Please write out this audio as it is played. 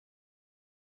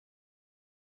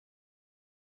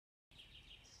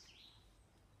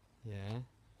Yeah.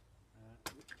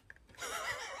 At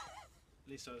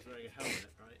least I was wearing a helmet,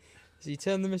 right? So you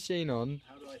turn the machine on.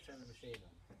 How do I turn the machine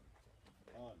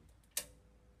on?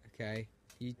 Okay.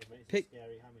 You It makes pick a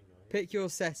scary humming noise. pick your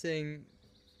setting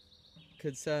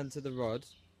concerned to the rod.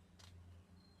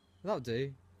 That'll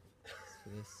do. For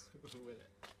this. Will it?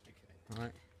 Okay.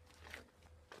 Alright.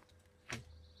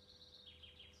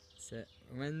 That's it.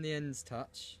 When the ends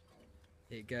touch,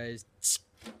 it goes.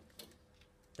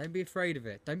 Don't be afraid of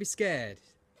it. Don't be scared.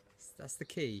 That's the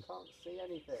key. Can't see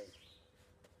anything.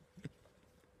 Is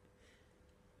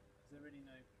there really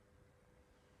no...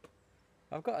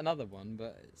 I've got another one,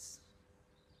 but it's...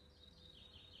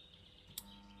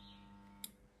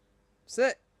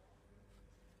 Sit!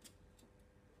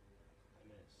 I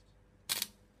missed.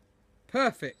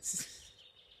 Perfect!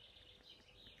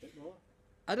 Bit more?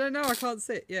 I don't know, I can't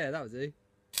sit. Yeah, that would do.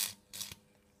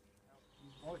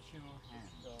 Watch your hand.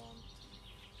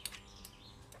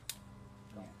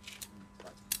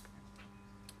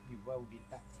 You welded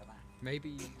that to that.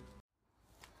 Maybe...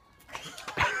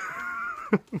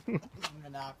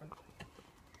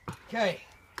 Okay.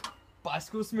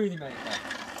 Bicycle smoothie maker.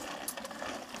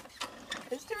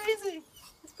 It's too easy.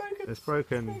 It's broken. It's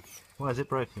broken. Why is it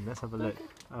broken? Let's have a look.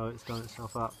 Oh, it's done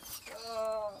itself up.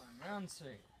 Oh, round two.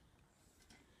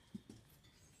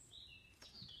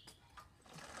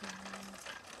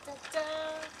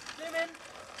 Zoom in.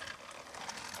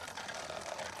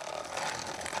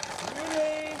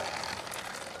 Smoothie.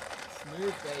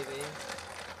 Smooth, baby.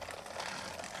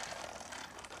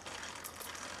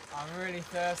 I'm really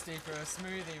thirsty for a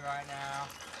smoothie right now.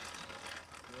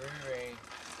 Groovy.